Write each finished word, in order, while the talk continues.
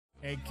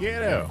Hey,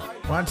 kiddo,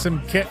 want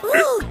some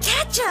Ooh,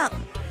 ketchup!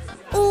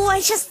 Ooh,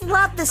 I just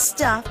love this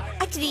stuff.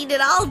 I could eat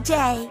it all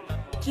day.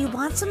 Do you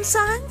want some,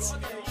 sons?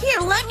 Here,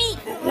 let me...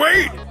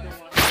 Wait!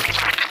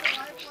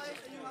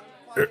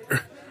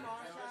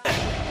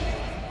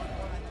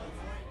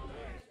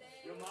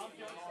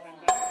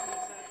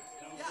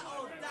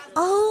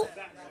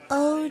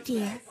 Oh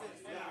dear.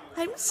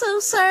 I'm so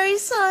sorry,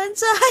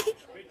 sons.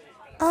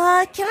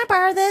 Can I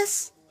borrow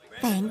this?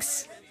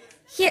 Thanks.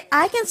 Here,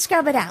 I can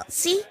scrub it out.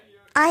 See?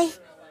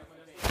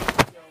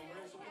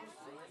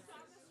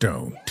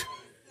 Don't.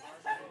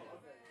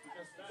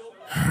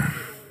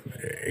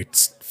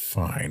 It's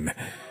fine.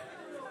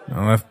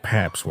 I'll have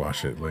Paps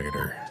wash it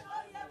later.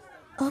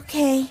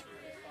 Okay.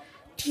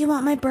 Do you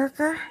want my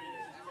burger?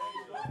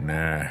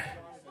 Nah,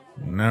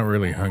 I'm not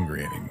really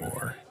hungry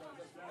anymore.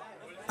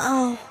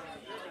 Oh.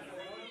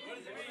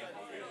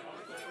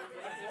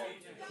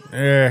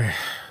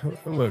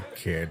 Look,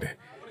 kid.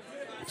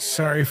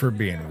 Sorry for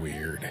being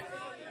weird.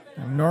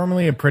 I'm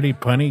normally a pretty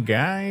punny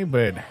guy,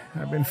 but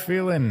I've been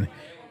feeling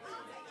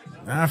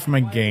off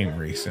my game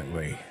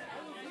recently.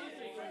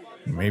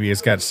 Maybe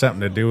it's got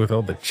something to do with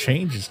all the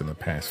changes in the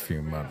past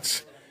few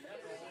months.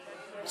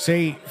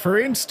 Say, for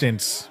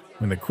instance,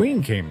 when the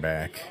Queen came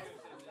back,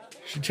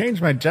 she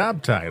changed my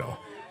job title.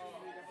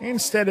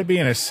 Instead of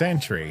being a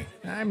sentry,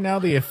 I'm now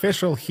the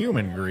official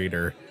human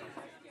greeter.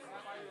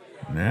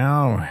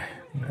 Now,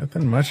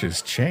 nothing much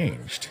has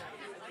changed.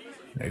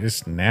 I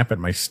just nap at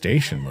my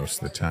station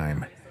most of the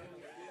time.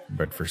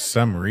 But for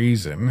some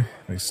reason,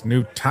 this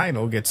new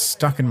title gets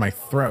stuck in my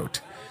throat.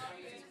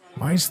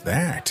 Why's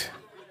that?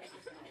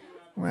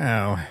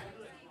 Well,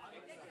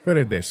 put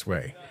it this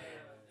way.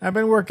 I've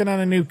been working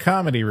on a new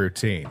comedy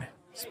routine,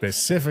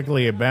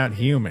 specifically about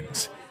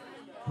humans.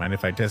 Mind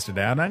if I test it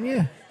out on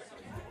you?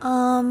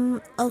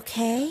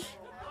 Okay.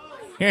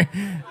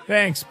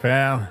 Thanks,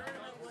 pal.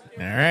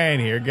 Alright,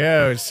 here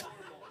goes.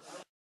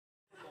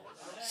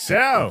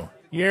 So,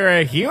 you're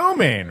a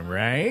human,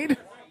 right?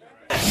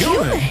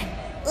 Human?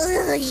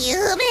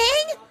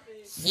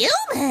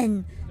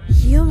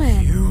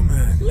 Human?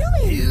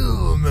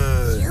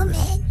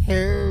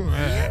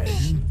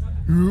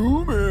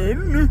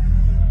 Human?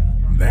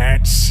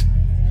 That's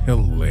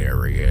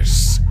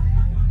hilarious.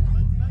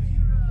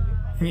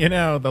 You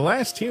know, the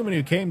last human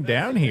who came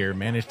down here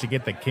managed to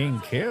get the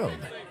king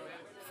killed.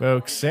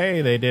 Folks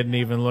say they didn't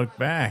even look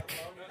back.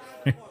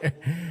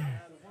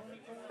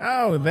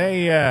 Oh,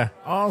 they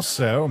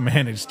also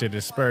managed to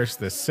disperse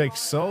the 6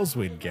 souls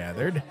we'd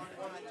gathered.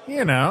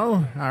 You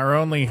know, our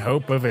only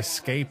hope of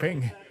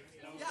escaping.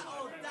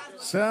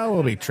 So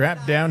we'll be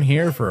trapped down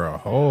here for a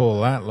whole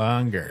lot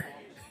longer.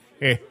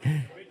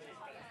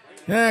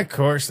 Of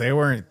course, they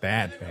weren't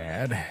that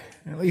bad.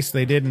 At least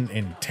they didn't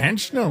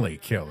intentionally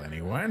kill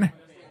anyone.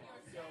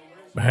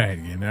 But,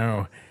 you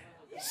know,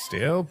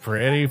 still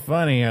pretty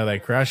funny how they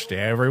crushed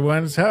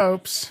everyone's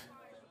hopes.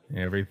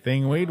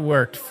 Everything we'd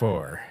worked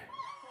for.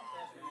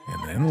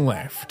 And then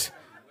left.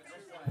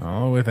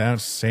 All without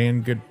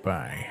saying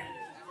goodbye.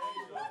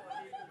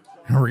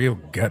 A real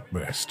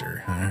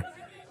gutbuster, huh?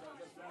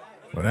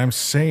 What I'm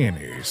saying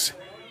is,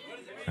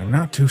 I'm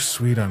not too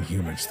sweet on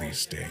humans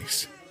these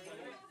days.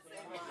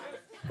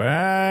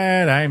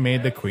 But I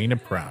made the Queen a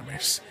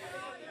promise.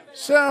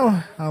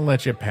 So, I'll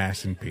let you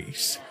pass in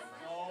peace.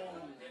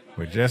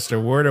 With just a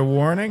word of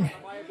warning,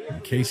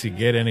 in case you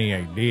get any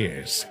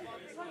ideas.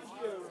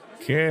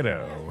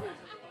 Kiddo,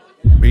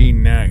 be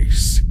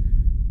nice.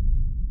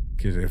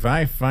 'Cause if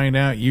I find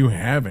out you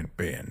haven't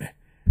been,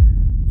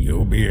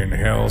 you'll be in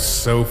hell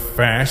so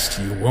fast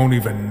you won't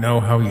even know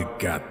how you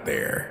got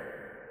there.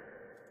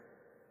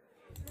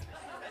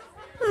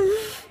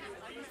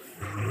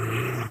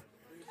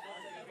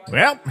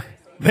 Well,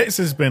 this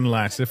has been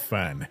lots of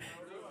fun,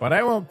 but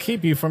I won't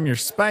keep you from your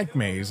spike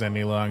maze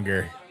any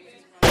longer.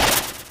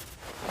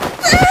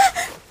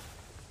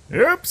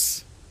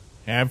 Oops!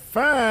 Have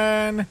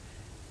fun!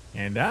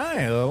 And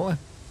I'll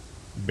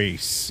be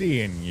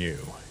seeing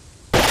you.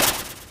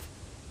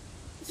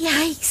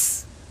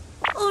 Yikes.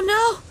 Oh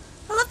no!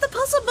 I left the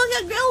puzzle book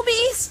at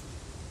Grillby's!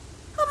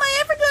 How am I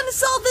ever going to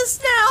solve this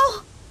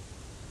now?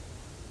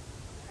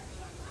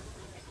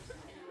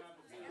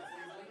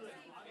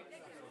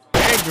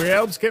 Hey,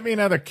 Grillbs, get me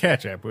another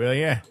ketchup, will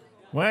ya?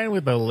 One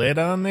with the lid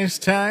on this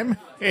time?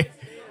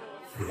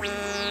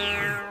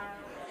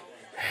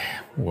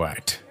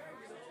 What?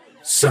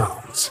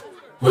 Sans,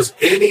 was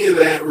any of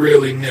that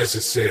really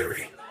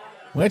necessary?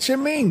 What you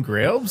mean,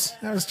 Grillbs?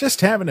 I was just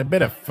having a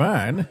bit of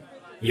fun.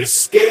 You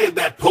scared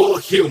that poor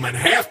human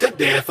half to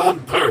death on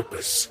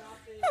purpose.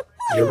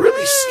 You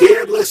really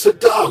scared Lissa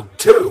Dog,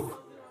 too.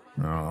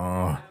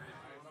 Oh,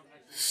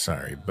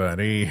 sorry,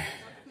 buddy.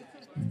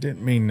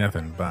 Didn't mean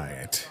nothing by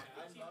it.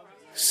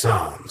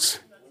 Sans,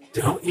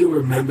 don't you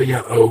remember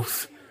your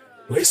oath?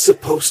 We're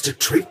supposed to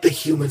treat the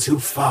humans who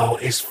fall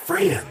as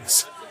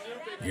friends.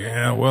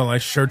 Yeah, well, I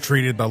sure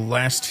treated the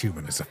last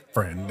human as a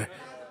friend.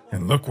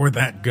 And look where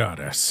that got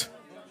us.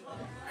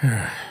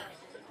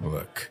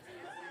 Look,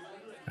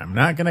 I'm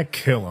not gonna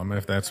kill him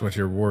if that's what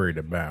you're worried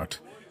about.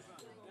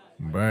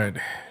 But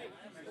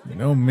You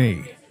know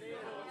me.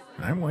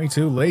 I'm way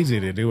too lazy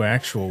to do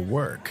actual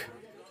work.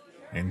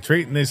 And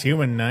treating this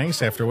human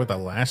nice after what the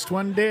last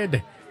one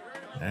did?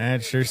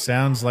 That sure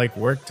sounds like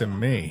work to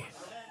me.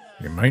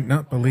 You might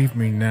not believe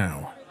me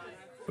now,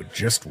 but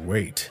just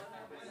wait.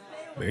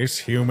 This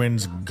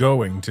human's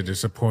going to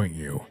disappoint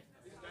you.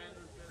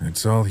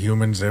 That's all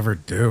humans ever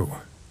do.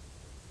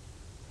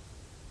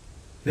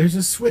 There's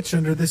a switch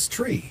under this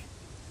tree.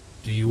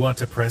 Do you want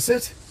to press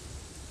it?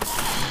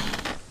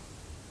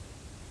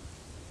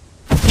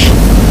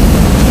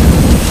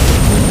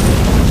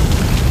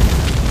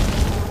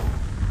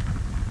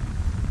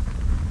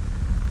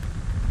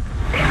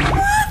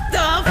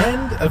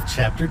 End of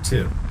chapter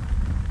 2.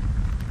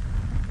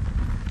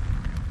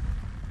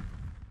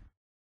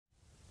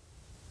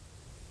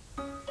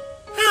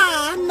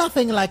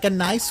 Nothing like a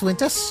nice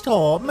winter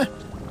storm,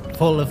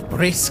 full of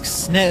brisk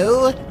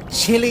snow,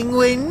 chilling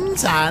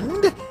winds,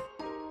 and...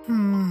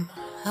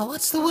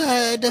 what's the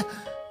word?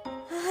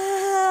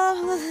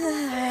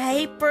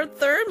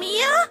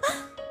 Hyperthermia?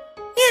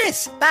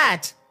 Yes,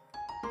 that!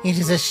 It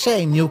is a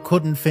shame you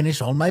couldn't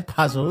finish all my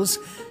puzzles.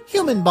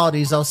 Human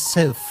bodies are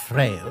so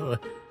frail.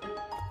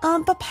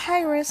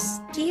 Papyrus,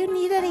 do you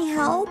need any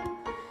help?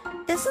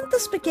 Isn't the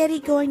spaghetti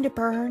going to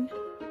burn?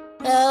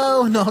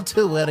 Oh, not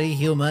to worry,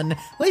 human.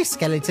 We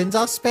skeletons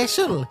are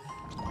special.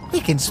 We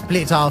can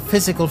split our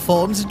physical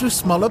forms into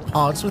smaller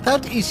parts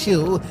without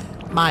issue.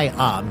 My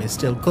arm is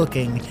still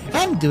cooking,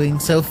 and doing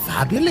so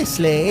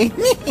fabulously.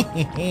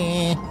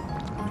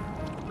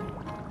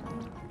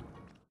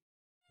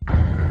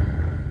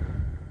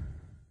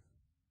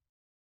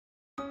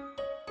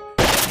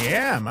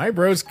 Yeah, my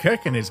bro's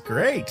cooking is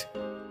great.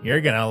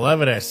 You're gonna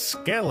love it a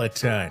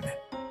skeleton.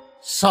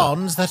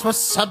 Sons, that was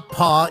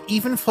subpar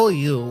even for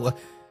you.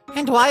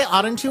 And why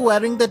aren't you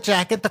wearing the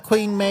jacket the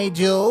Queen made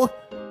you?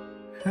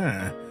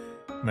 Huh.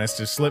 Must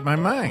have slipped my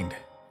mind.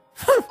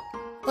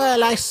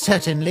 Well, I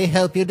certainly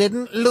hope you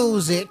didn't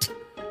lose it.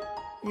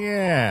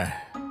 Yeah,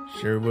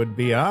 sure would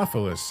be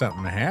awful if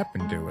something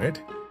happened to it.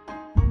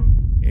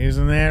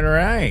 Isn't that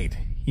right,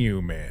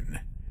 human?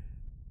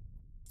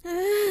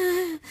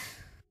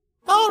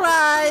 All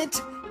right,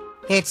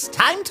 it's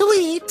time to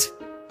eat.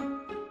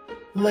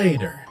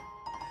 Later.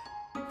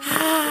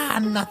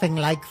 Nothing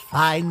like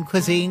fine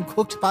cuisine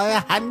cooked by a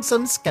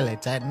handsome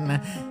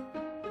skeleton.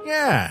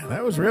 Yeah,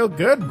 that was real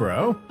good,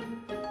 bro.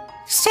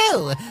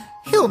 So,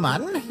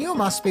 human, you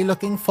must be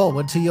looking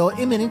forward to your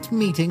imminent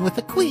meeting with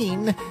the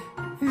Queen.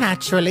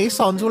 Naturally,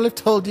 Sans will have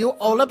told you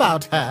all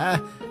about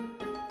her.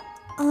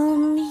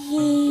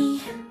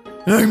 He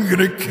I'm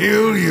gonna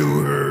kill you,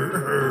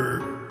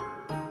 her.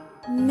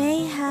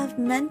 may have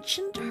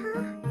mentioned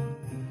her?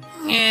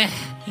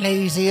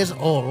 Lazy as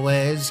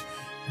always.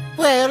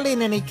 Well,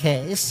 in any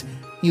case,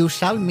 you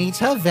shall meet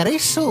her very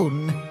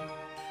soon.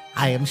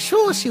 I am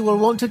sure she will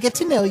want to get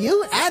to know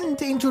you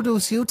and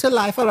introduce you to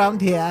life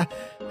around here.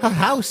 Her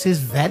house is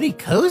very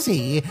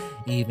cozy,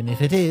 even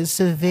if it is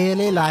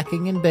severely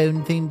lacking in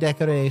bone-themed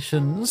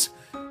decorations.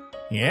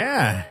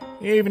 Yeah,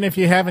 even if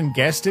you haven't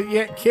guessed it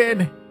yet,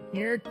 kid,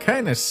 you're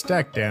kinda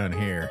stuck down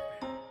here.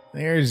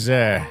 There's,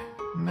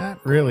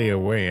 not really a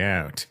way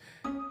out.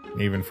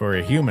 Even for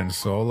a human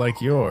soul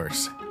like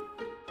yours.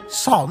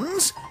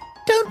 Sons,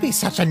 don't be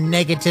such a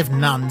negative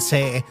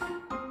Nancy.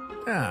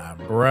 Ah,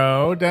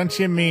 bro, don't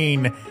you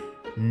mean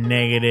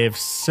negative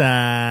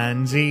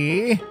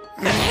Sansi?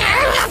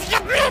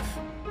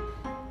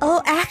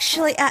 Oh,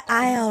 actually,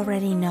 I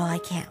already know I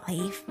can't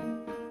leave.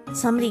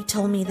 Somebody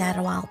told me that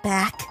a while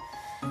back.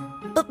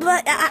 But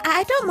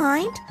I don't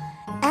mind.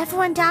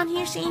 Everyone down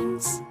here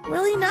seems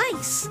really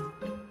nice.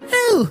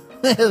 Oh,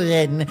 well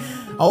then,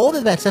 all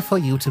the better for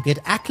you to get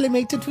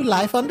acclimated to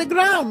life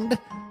underground.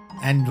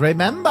 And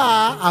remember,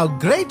 our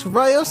great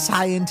royal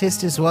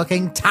scientist is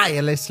working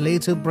tirelessly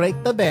to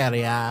break the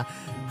barrier.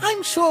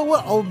 I'm sure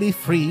we'll all be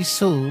free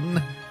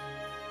soon.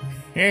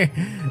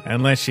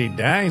 Unless she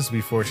dies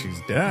before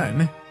she's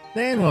done.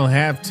 Then we'll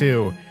have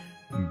to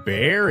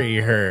bury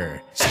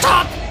her.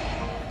 Stop!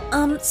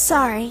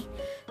 Sorry.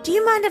 Do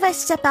you mind if I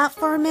step out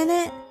for a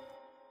minute?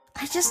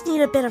 I just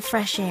need a bit of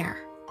fresh air.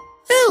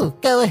 Oh,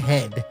 go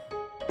ahead.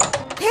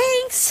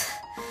 Thanks.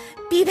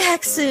 Be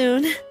back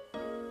soon.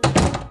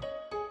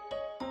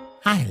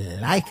 I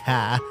like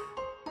her.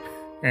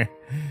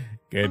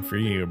 Good for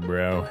you,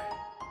 bro.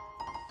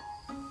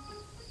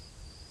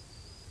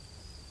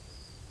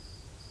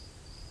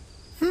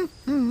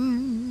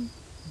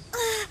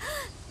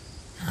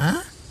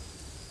 Huh?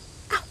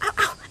 Ow, ow,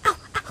 ow, ow, ow,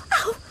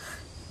 ow.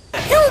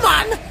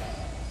 Human!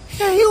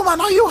 Human,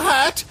 are you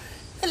hurt?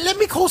 Let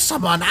me call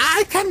someone.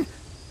 I can...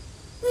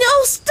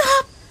 No,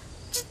 stop!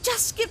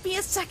 Just give me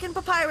a second,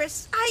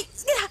 Papyrus.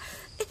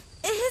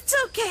 It's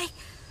okay.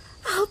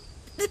 I'll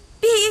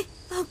be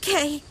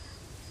okay.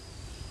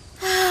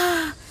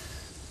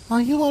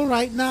 Are you all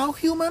right now,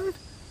 human?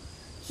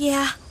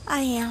 Yeah,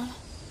 I am.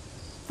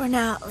 For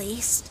now, at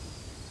least.